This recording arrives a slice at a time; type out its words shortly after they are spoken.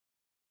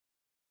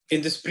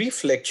In this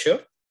brief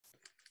lecture,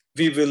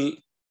 we will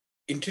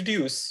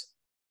introduce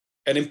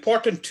an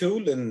important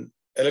tool in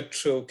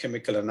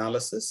electrochemical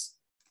analysis,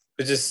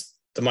 which is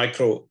the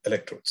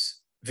microelectrodes.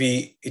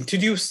 We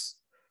introduced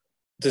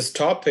this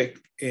topic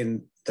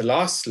in the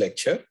last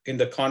lecture in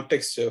the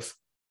context of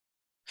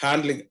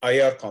handling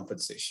IR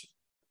compensation.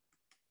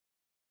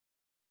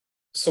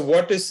 So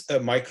what is a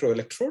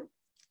microelectrode?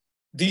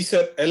 These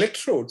are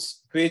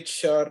electrodes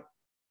which are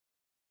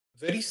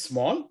very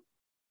small,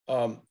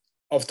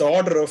 of the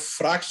order of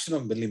fraction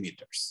of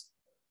millimeters.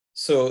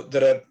 So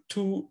there are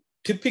two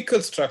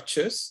typical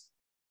structures.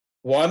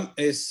 One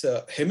is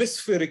a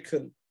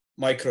hemispherical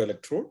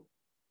microelectrode.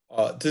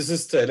 This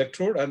is the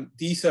electrode, and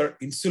these are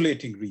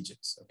insulating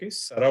regions, okay,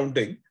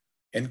 surrounding,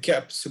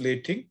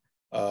 encapsulating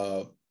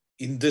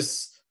in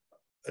this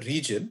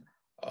region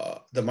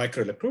the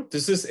microelectrode.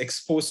 This is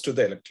exposed to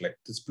the electrolyte.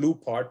 This blue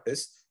part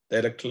is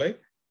the electrolyte.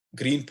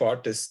 Green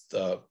part is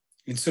the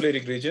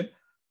insulating region.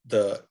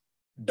 The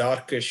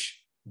darkish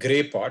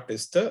gray part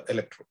is the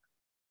electrode.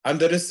 And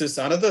there is this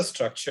another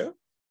structure,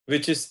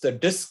 which is the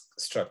disk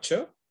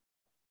structure,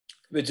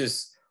 which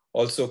is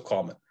also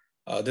common.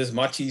 This is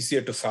much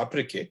easier to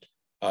fabricate.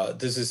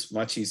 This is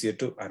much easier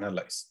to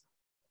analyze.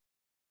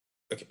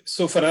 Okay,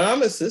 so for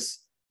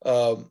analysis,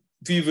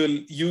 we will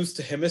use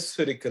the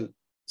hemispherical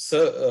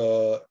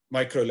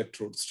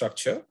microelectrode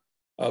structure.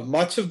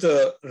 Much of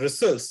the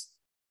results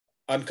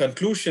and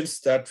conclusions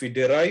that we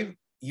derive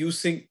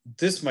using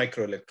this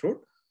microelectrode,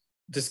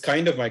 this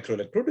kind of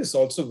microelectrode, is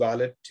also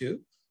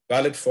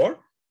valid for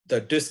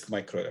the disk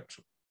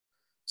microelectrode.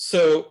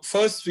 So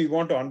first, we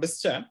want to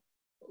understand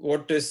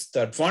what is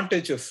the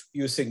advantage of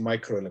using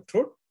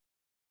microelectrode.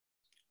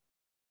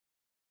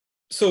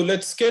 So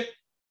let's get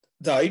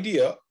the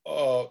idea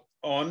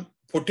on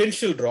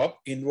potential drop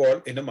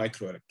involved in a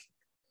microelectrode.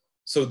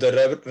 So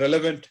the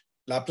relevant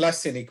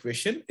Laplacian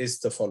equation is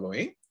the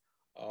following.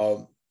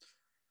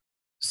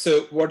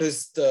 So what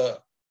is the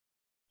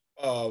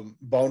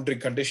boundary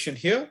condition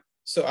here?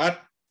 So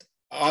at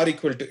R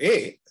equal to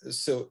A,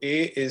 so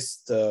A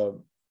is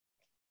the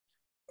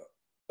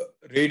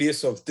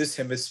radius of this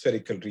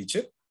hemispherical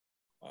region.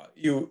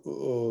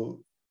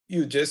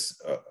 You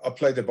just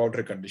apply the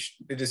boundary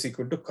condition. It is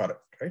equal to current,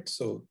 right?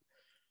 So,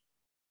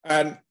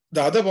 and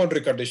the other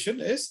boundary condition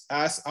is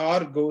as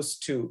R goes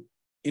to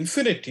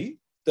infinity,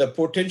 the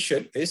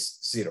potential is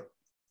 0.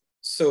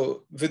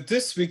 So with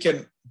this, we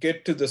can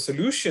get to the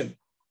solution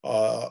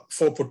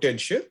for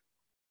potential.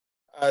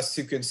 As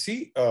you can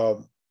see,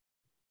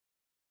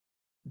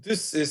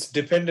 this is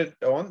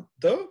dependent on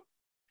the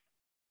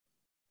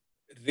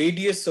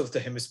radius of the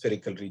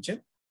hemispherical region.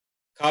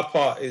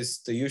 Kappa is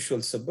the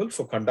usual symbol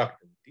for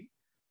conductivity,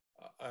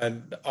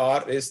 and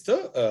R is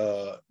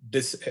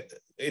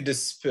it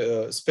is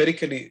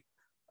spherically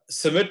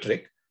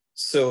symmetric.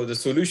 So the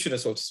solution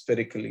is also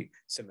spherically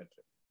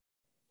symmetric.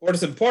 What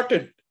is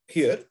important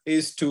here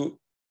is to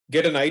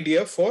get an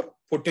idea for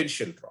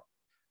potential drop.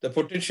 The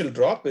potential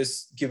drop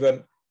is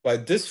given by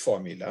this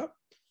formula.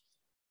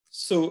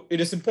 So it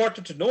is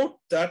important to note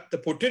that the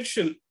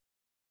potential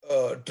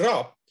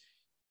drop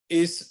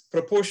is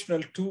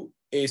proportional to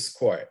A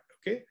squared.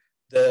 Okay,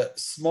 the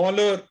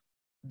smaller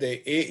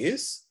the A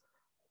is,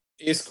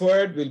 A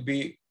squared will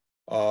be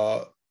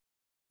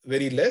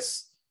very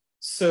less.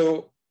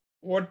 So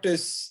what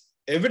is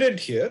evident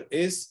here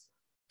is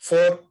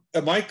for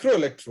a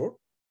microelectrode,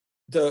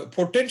 the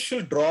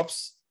potential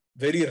drops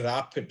very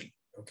rapidly.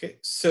 Okay,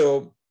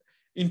 so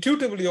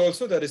intuitively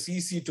also that is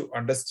easy to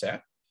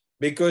understand,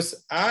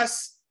 because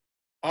as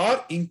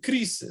R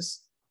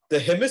increases, the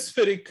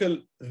hemispherical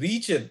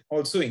region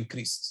also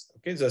increases.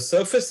 Okay, the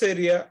surface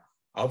area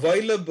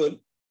available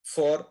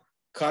for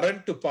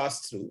current to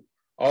pass through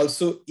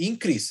also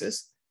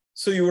increases.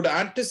 So you would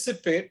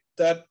anticipate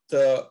that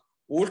the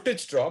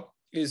voltage drop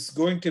is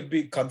going to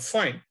be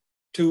confined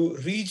to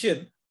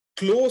region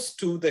close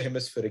to the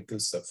hemispherical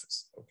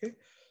surface. Okay,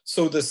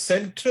 so the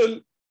central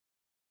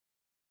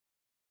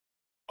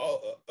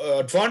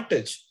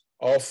advantage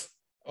of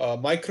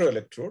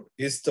microelectrode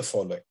is the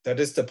following. That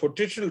is, the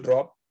potential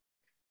drop,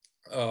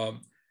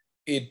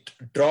 it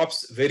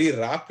drops very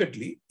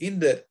rapidly in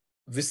the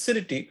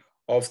vicinity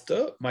of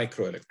the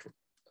microelectrode.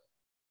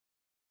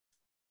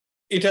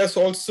 It has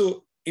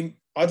also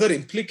other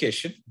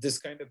implication. This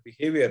kind of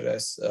behavior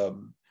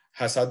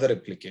has other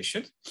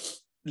implications.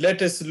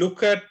 Let us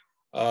look at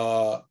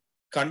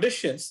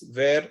conditions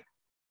where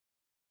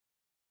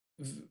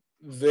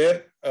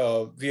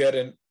we are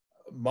in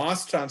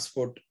mass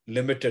transport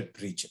limited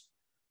region.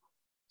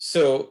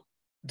 So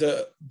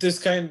this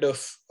kind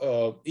of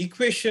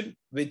equation,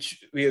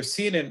 which we have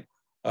seen in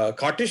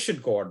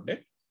Cartesian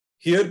coordinate,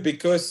 here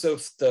because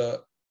of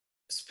the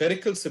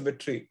spherical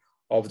symmetry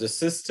of the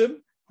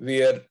system,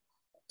 we are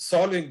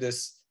solving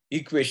this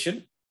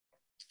equation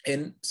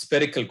in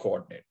spherical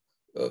coordinate.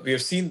 We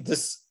have seen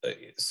this,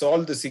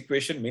 solve this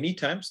equation many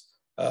times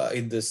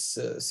in this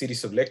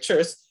series of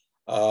lectures.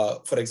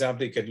 For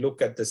example, you can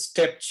look at the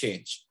step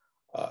change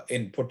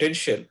in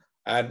potential,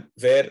 and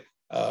where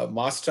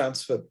mass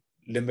transfer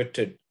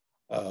limited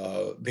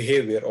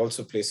behavior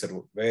also plays a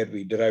role, where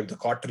we derive the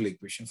Cottrell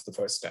equation for the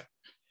first time.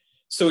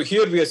 So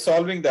here we are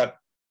solving that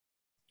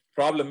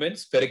problem in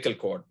spherical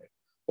coordinate.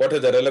 What are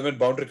the relevant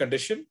boundary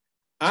condition?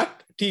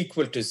 At t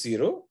equal to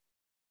 0,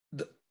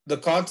 the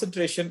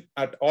concentration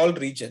at all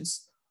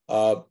regions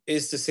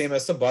is the same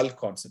as the bulk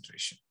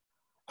concentration.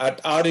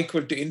 At r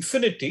equal to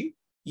infinity,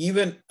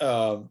 even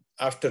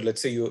after,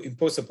 let's say, you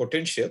impose a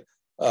potential,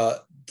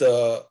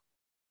 the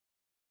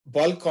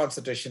bulk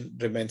concentration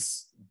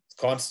remains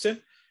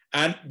constant.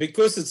 And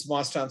because it's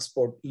mass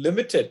transport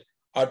limited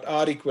at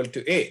r equal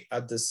to a,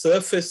 at the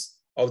surface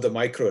of the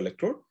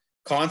microelectrode,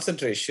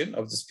 concentration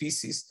of the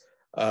species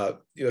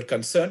you're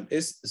concerned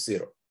is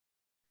 0.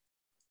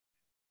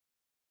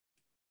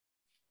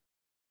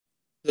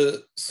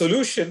 The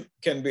solution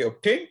can be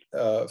obtained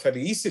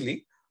very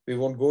easily. We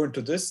won't go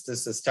into this.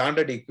 This is a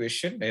standard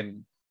equation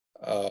in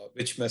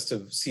which must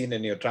have seen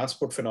in your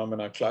transport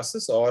phenomena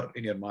classes or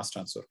in your mass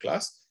transfer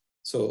class.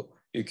 So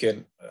you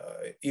can,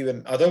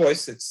 even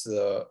otherwise, it's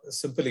a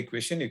simple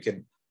equation you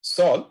can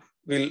solve.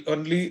 We'll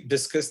only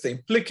discuss the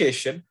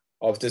implication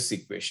of this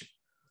equation.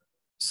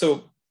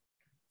 So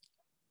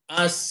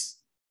as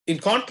in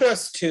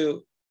contrast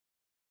to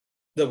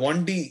the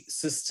 1D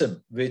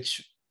system,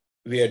 which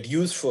we had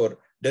used for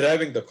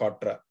deriving the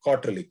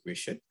Cottrell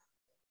equation,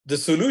 the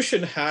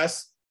solution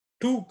has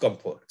two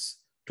components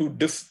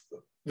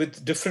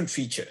with different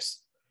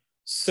features.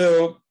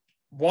 So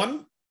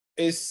one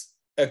is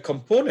a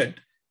component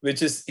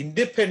which is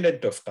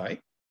independent of time.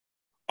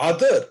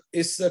 Other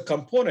is a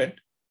component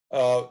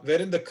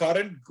wherein the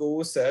current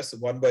goes as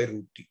 1 by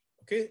root t.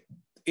 Okay,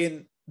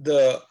 in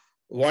the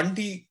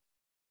 1D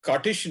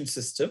Cartesian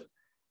system,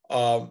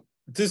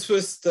 this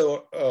was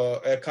the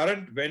a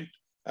current went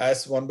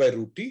as 1 by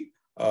root t.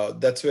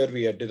 That's where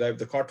we had derived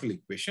the Cottrell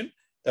equation.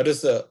 That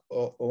is the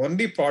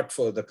only part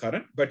for the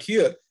current. But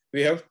here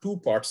we have two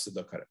parts to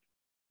the current.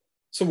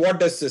 So what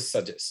does this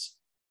suggest?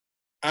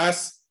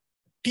 As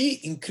t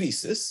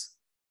increases,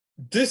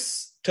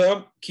 this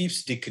term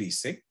keeps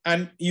decreasing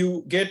and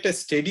you get a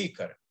steady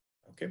current.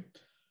 Okay.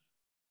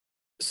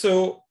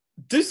 So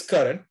this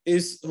current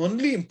is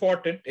only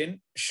important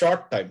in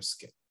short time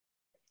scale.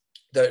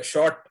 The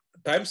short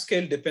time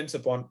scale depends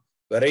upon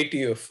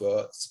variety of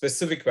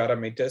specific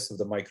parameters of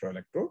the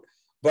microelectrode,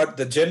 but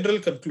the general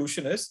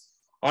conclusion is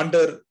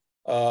under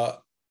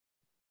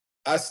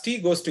as t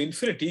goes to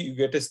infinity, you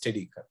get a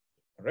steady current,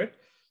 right?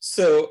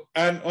 So,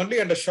 and only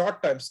under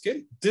short time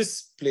scale,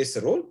 this plays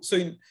a role. So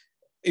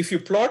if you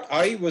plot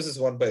I versus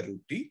 1 by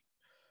root t,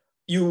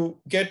 you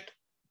get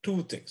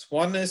two things.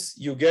 One is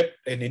you get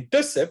an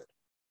intercept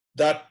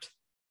that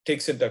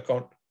takes into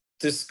account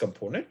this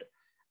component,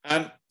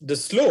 and the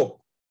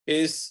slope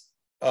is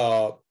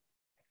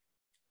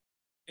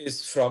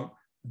from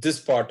this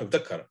part of the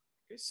current.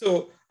 Okay?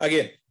 So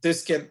again,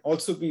 this can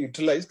also be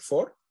utilized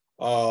for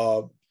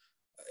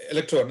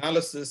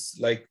electroanalysis,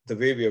 like the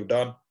way we have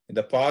done in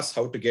the past,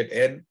 how to get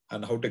N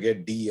and how to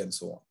get D and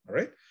so on, all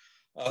right?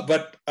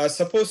 But as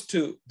opposed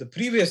to the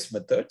previous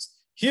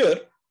methods, here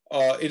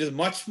it is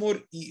much more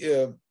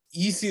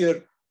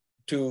easier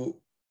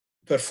to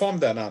perform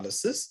the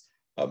analysis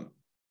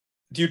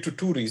due to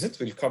two reasons.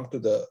 We'll come to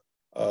the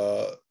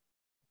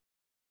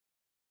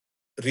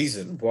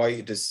reason why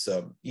it is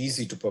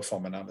easy to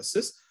perform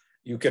analysis.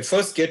 You can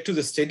first get to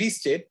the steady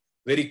state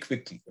very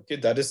quickly. Okay,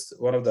 that is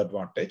one of the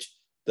advantage.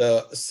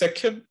 The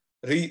second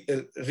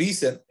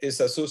reason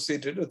is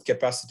associated with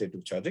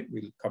capacitive charging.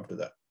 We'll come to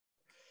that.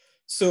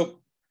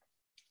 So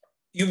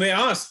you may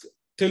ask,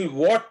 till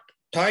what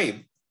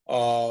time,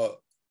 what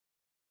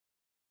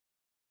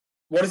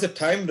is the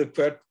time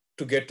required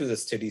to get to the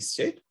steady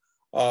state?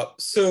 Or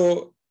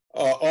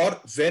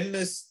when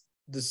is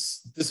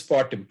this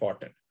part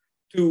important?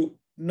 To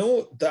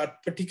know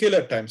that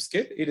particular time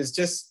scale, it is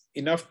just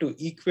enough to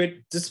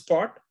equate this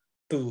part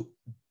to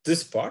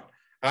this part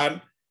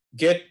and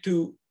get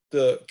to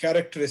the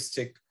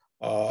characteristic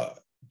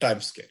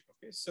time scale.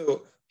 Okay,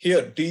 so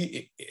here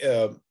d.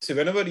 So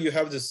whenever you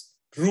have this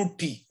root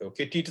t,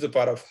 okay, t to the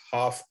power of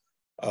half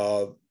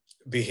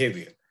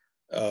behavior,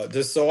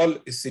 this all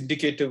is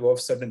indicative of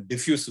certain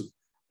diffusive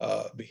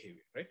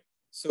behavior, right?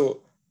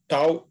 So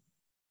tau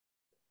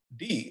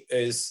d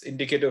is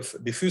indicative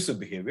of diffusive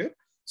behavior.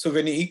 So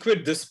when you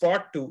equate this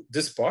part to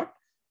this part,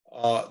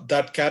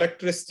 that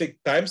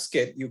characteristic time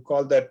scale, you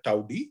call that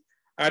tau d,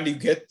 and you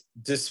get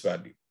this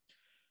value.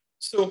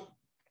 So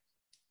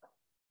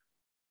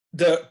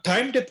the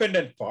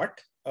time-dependent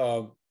part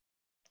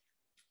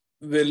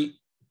will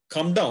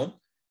come down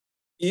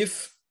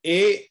if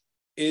A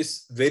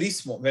is very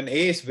small. When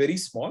A is very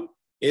small,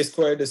 A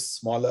squared is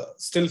smaller,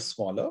 still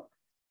smaller.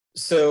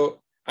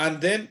 So,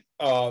 and then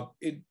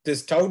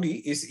this tau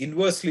d is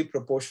inversely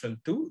proportional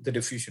to the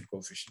diffusion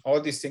coefficient. All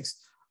these things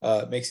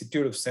makes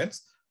intuitive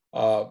sense.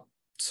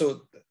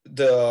 So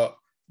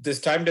this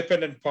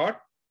time-dependent part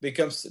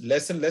becomes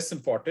less and less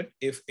important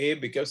if A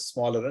becomes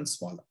smaller and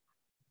smaller.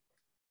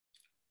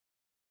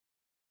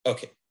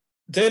 Okay,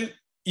 then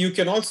you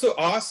can also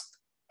ask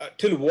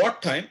till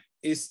what time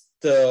is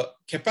the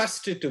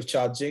capacitive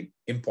charging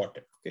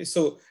important? Okay,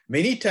 so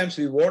many times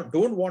we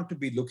don't want to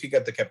be looking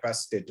at the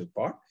capacitive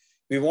part.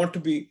 We want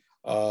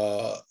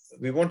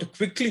to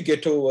quickly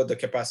get over the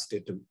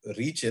capacitive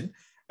region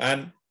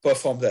and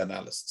perform the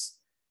analysis.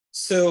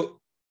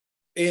 So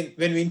when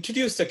we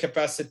introduce the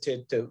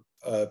capacitive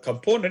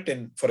component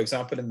in, for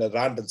example, in the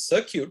random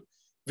circuit,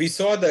 we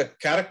saw the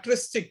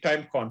characteristic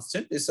time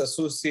constant is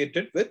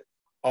associated with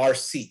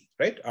RC,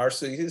 right?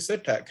 RC is a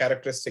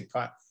characteristic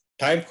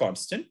time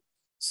constant.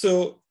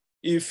 So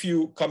if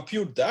you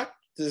compute that,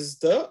 this is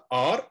the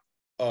R,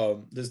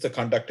 this is the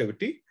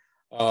conductivity,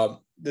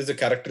 this is a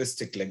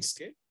characteristic length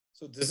scale.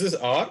 So this is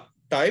R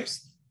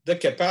times the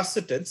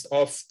capacitance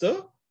of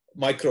the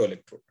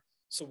microelectrode.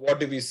 So what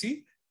do we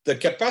see? The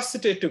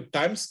capacitive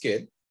time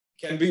scale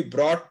can be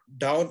brought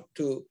down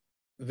to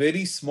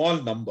very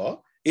small number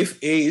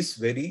if A is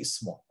very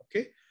small,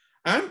 okay?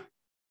 And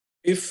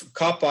if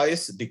kappa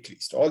is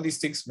decreased. All these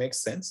things make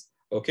sense,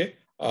 okay?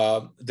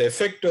 The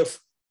effect of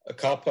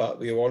kappa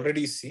we have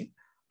already seen.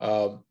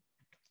 And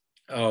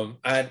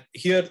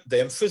here the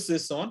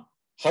emphasis on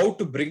how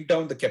to bring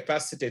down the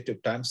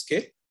capacitive time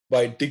scale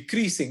by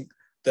decreasing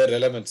the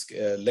relevant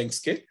length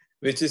scale,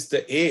 which is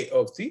the A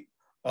of the,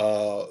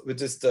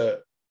 which is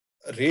the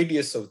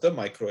radius of the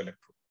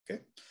microelectrode,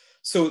 okay?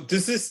 So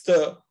this is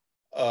the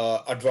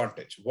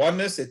advantage. One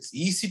is it's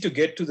easy to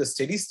get to the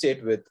steady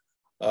state with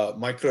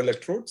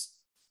microelectrodes.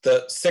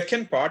 The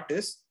second part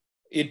is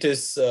it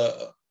is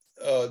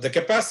the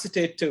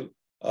capacitive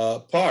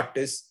part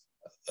is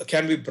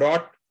can be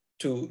brought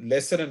to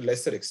lesser and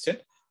lesser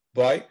extent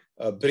by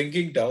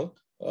bringing down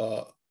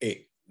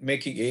A,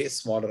 making A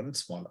smaller and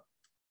smaller.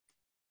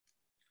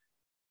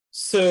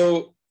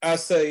 So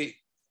as I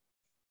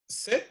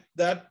said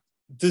that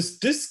this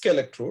disc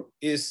electrode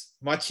is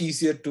much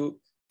easier to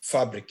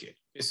fabricate.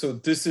 Okay, so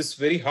this is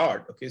very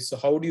hard. Okay, so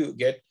how do you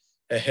get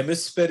a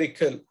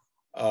hemispherical,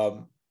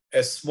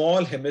 a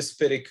small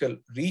hemispherical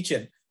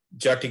region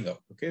jutting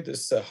out? Okay,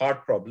 this is a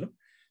hard problem.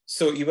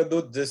 So even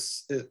though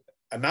this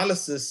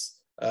analysis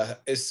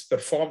is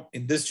performed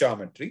in this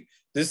geometry,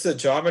 this is a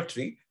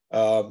geometry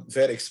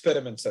where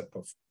experiments are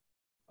performed.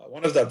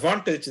 One of the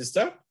advantages is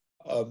that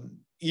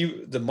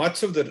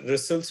much of the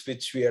results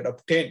which we had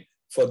obtained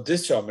for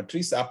this geometry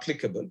is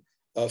applicable.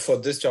 For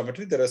this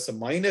geometry, there is a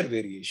minor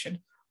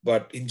variation,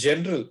 but in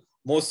general,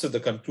 most of the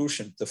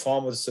conclusions, the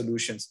form of the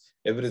solutions,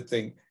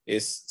 everything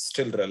is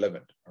still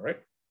relevant, all right?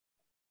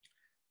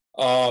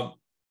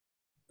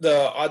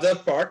 The other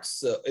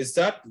parts is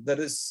that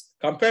there is,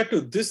 compared to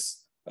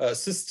this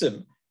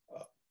system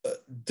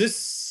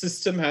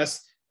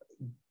has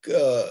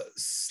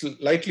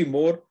slightly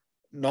more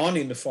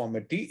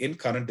non-uniformity in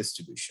current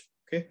distribution.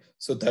 Okay,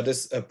 so that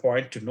is a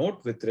point to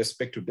note with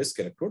respect to disc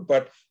electrode,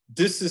 but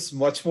this is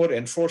much more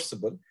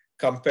enforceable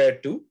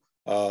compared to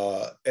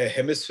a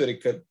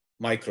hemispherical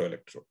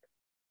microelectrode.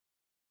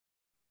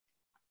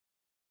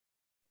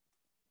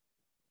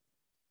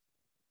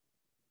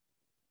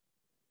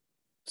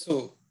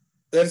 So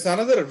there's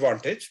another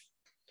advantage.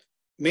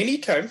 Many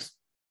times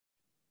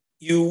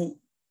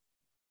you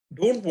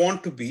don't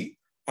want to be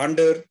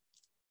under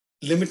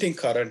limiting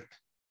current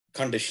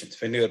conditions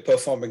when you are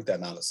performing the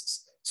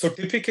analysis. So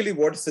typically,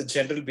 what is the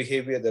general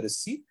behavior that is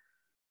seen?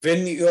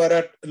 When you are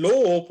at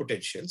low O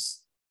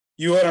potentials,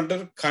 you are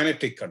under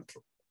kinetic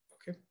control.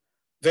 Okay.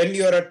 When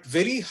you are at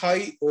very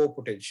high O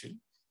potential,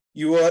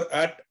 you are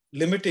at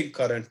limiting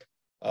current,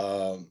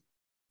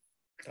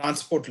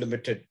 transport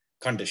limited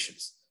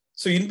conditions.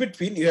 So in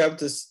between, you have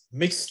this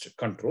mixed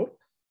control.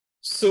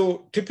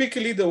 So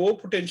typically, the O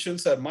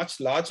potentials are much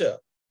larger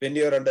when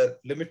you are under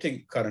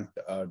limiting current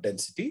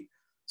density.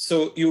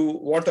 So you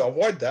want to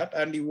avoid that,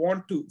 and you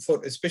want to,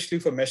 especially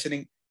for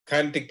measuring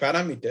kinetic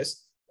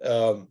parameters,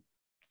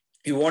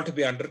 you want to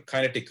be under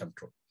kinetic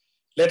control.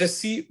 Let us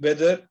see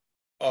whether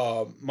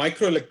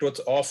microelectrodes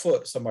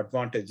offer some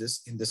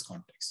advantages in this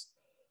context.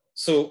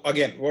 So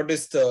again, what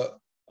is the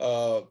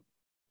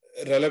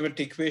relevant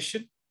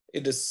equation?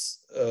 It is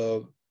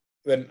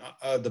when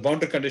the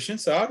boundary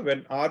conditions are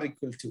when R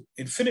equal to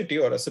infinity,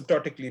 or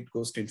asymptotically it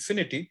goes to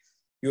infinity,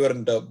 you are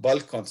in the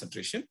bulk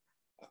concentration.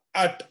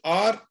 At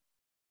R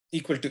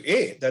equal to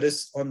A, that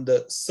is on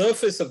the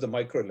surface of the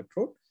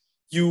microelectrode,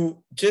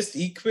 you just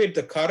equate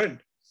the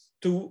current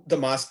to the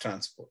mass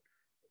transport.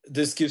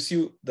 This gives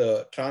you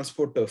the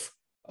transport of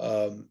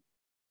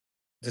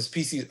the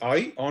species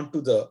I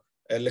onto the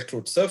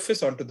electrode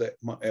surface, onto the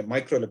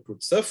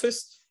microelectrode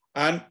surface,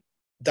 and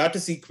that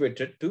is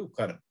equated to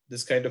current.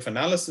 This kind of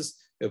analysis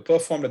we have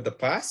performed in the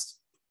past.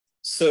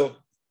 So,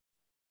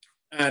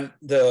 and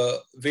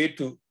the way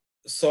to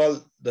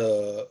solve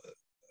the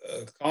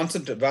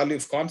value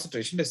of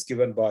concentration is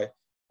given by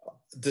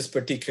this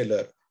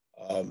particular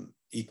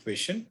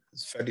equation.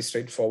 It's fairly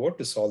straightforward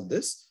to solve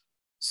this.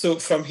 So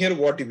from here,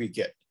 what do we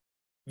get?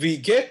 We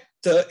get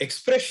the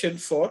expression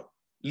for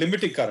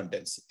limiting current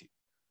density.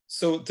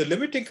 So the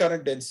limiting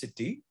current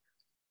density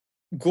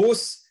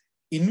goes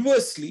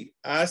inversely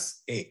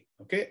as A,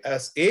 okay?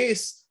 As A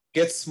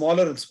gets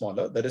smaller and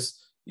smaller, that is,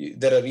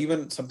 there are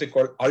even something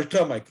called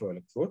ultra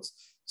microelectrodes.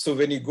 So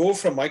when you go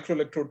from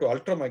microelectrode to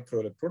ultra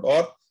microelectrode,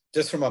 or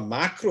just from a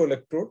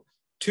macroelectrode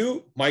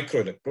to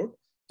microelectrode,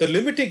 the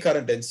limiting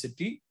current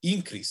density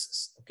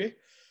increases. Okay,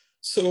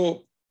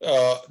 so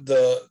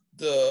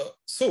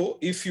so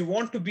if you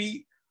want to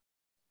be,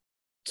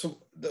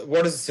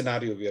 what is the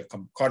scenario we are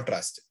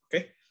contrasting?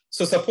 Okay,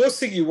 so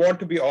supposing you want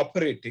to be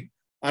operating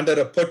under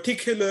a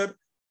particular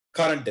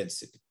current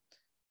density.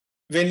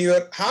 When you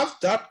have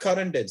that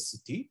current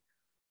density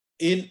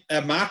in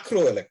a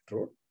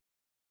macroelectrode,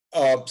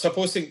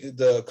 supposing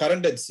the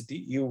current density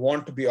you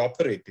want to be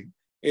operating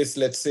is,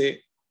 let's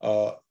say,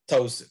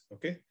 1000,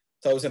 okay,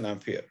 1000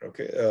 ampere,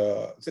 okay,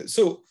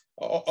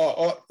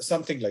 or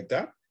something like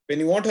that. When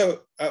you want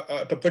to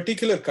have a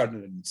particular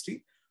current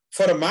density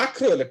for a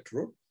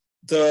macroelectrode,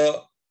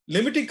 the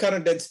limiting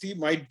current density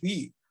might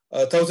be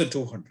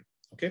 1200,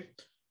 okay,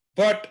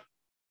 but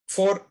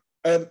for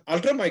an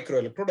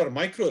ultramicroelectrode or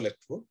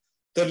microelectrode,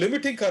 the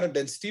limiting current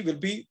density will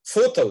be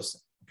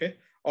 4000, okay,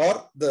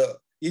 or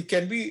it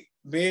can be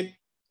made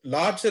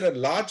larger and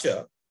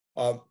larger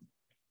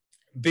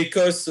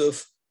because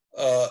of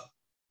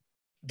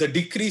the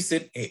decrease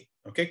in A.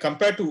 Okay,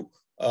 compared to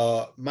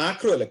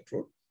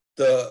macroelectrode,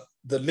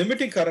 the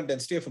limiting current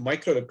density of a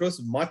microelectrode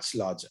is much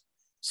larger.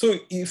 So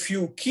if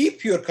you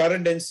keep your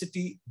current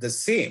density the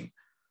same,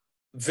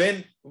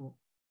 when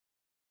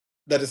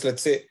that is,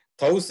 let's say,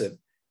 1000,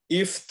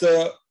 if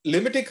the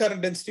limiting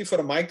current density for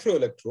a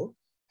microelectrode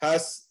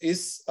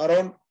is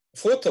around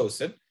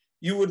 4000,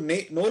 you would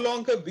no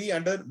longer be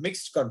under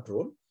mixed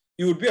control.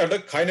 You would be under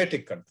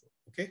kinetic control.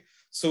 Okay,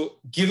 so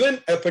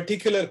given a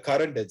particular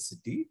current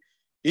density,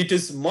 it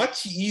is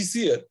much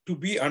easier to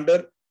be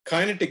under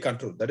kinetic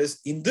control. That is,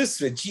 in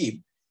this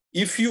regime,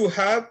 if you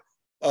have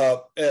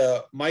a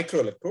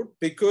microelectrode,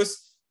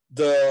 because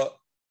the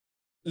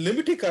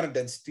limiting current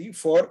density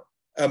for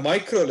a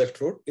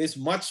microelectrode is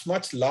much,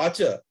 much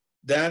larger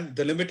than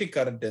the limiting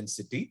current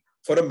density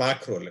for a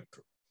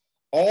macroelectrode.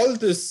 All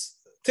this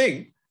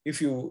thing,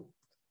 if you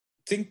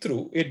think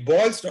through, it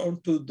boils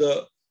down to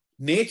the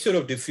nature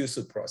of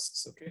diffusive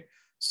process. Okay,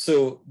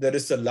 so there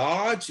is a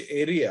large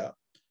area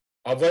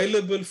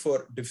available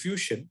for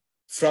diffusion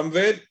from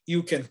where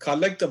you can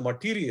collect the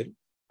material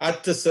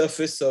at the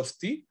surface of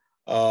the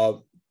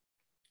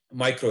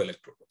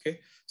microelectrode. Okay,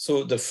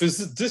 so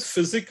this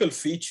physical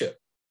feature,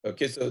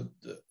 okay, so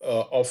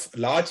of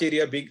large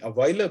area being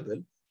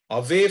available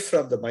away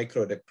from the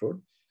microelectrode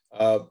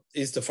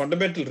is the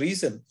fundamental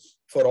reason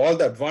for all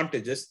the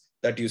advantages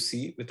that you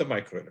see with the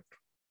microelectrode.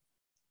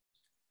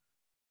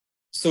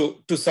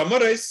 So to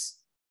summarize,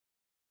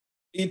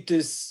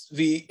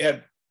 we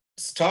had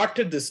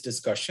started this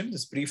discussion,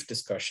 this brief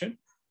discussion,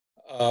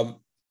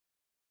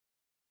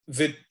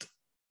 with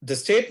the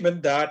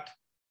statement that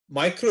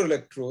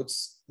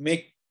microelectrodes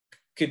make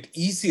it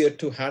easier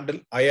to handle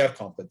IR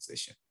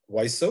compensation.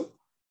 Why so?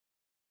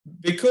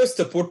 Because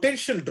the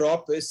potential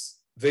drop is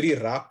very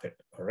rapid,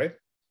 all right?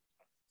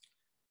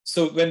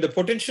 So when the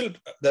potential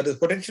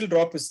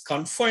drop is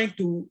confined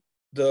to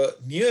the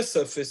near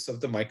surface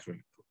of the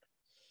microelectrode,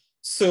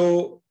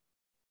 so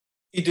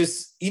it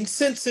is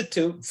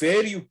insensitive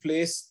where you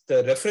place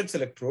the reference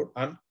electrode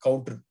and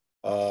counter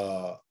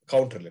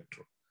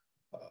electrode.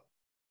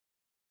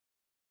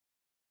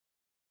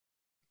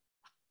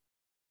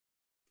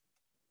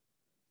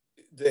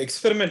 The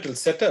experimental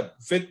setup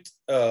with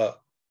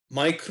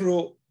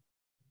micro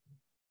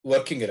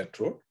working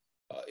electrode,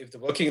 if the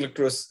working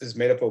electrode is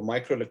made up of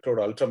microelectrode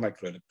or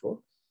ultramicroelectrode,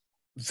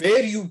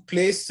 where you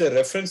place the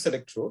reference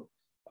electrode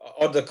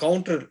or the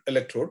counter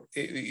electrode,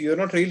 you're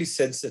not really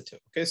sensitive.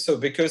 Okay, so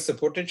because the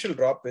potential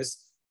drop is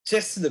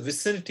just in the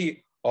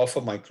vicinity of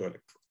a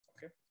microelectrode.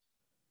 Okay,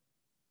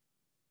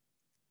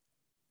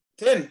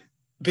 then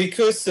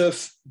because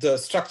of the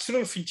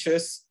structural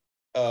features,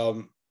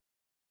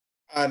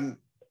 and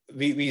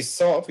we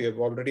have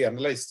already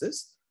analyzed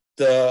this,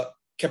 the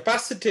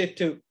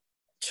capacitive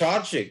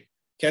charging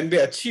can be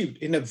achieved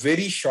in a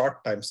very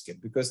short time scale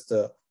because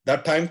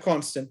that time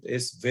constant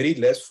is very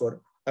less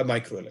for a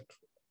microelectrode.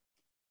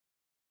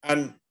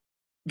 And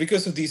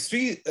because of these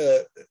three,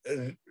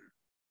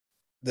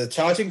 the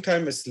charging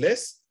time is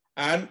less,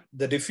 and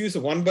the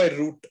diffuser 1 by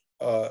root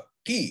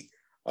T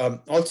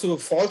also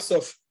falls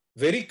off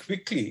very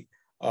quickly.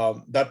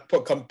 That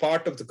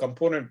component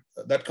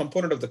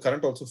of the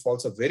current also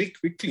falls off very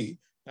quickly,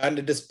 and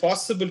it is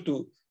possible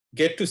to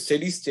get to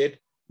steady state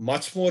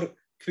much more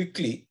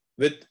quickly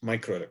with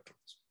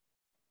microelectrodes.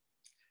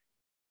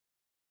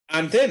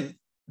 And then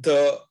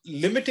the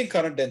limiting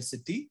current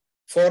density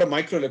for a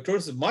microelectrode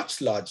is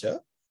much larger.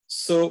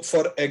 So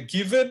for a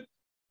given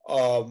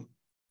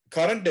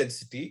current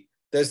density,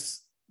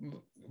 there's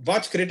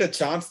much greater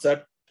chance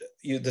that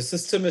the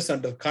system is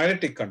under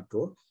kinetic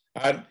control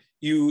and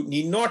you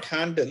need not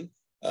handle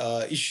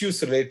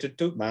issues related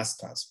to mass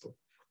transport.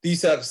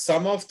 These are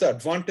some of the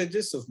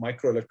advantages of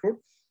microelectrode.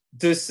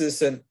 This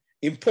is an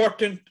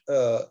important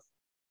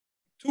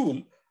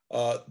tool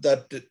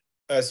that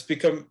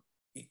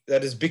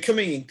is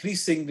becoming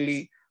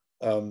increasingly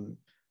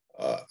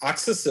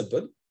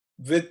accessible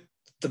with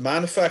the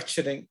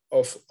manufacturing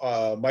of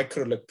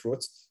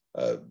microelectrodes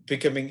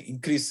becoming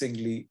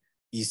increasingly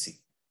easy.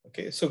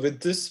 Okay, so with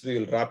this, we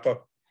will wrap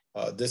up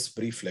this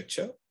brief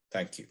lecture.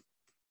 Thank you.